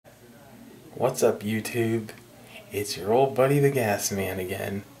What's up, YouTube? It's your old buddy the Gas Man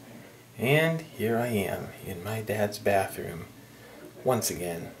again. And here I am in my dad's bathroom once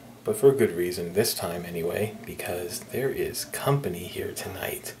again, but for a good reason this time anyway, because there is company here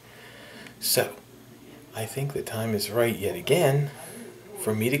tonight. So, I think the time is right yet again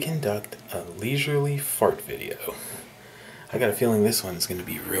for me to conduct a leisurely fart video. I got a feeling this one's going to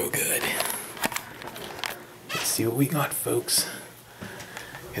be real good. Let's see what we got, folks.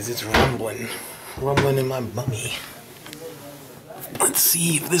 Because it's rumbling in my bummy. Let's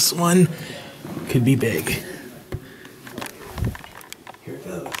see if this one could be big. Here it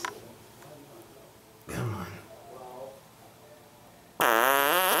goes. Come on.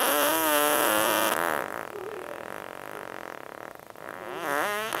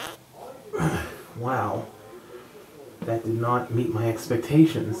 Wow. That did not meet my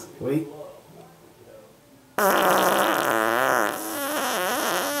expectations. Wait.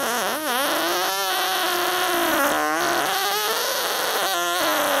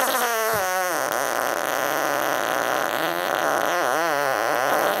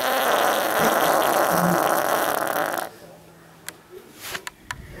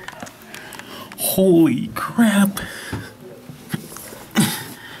 Holy crap.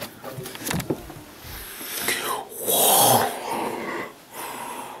 Whoa.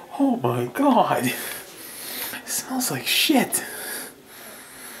 Oh my god. It smells like shit.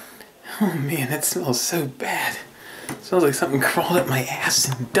 Oh man, that smells so bad. It smells like something crawled up my ass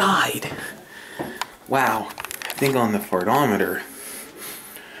and died. Wow. I think on the fartometer.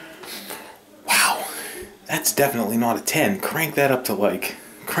 Wow. That's definitely not a 10. Crank it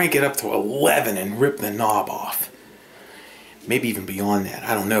up to 11 and rip the knob off. Maybe even beyond that.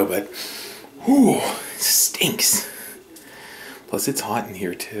 I don't know, but whew, it stinks. Plus, it's hot in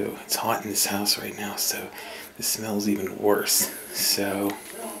here too. It's hot in this house right now, so the smell's even worse. So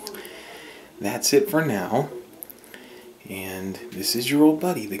that's it for now. And this is your old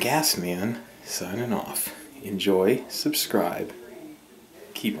buddy, the Gas Man, signing off. Enjoy, subscribe,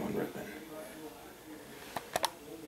 keep on ripping.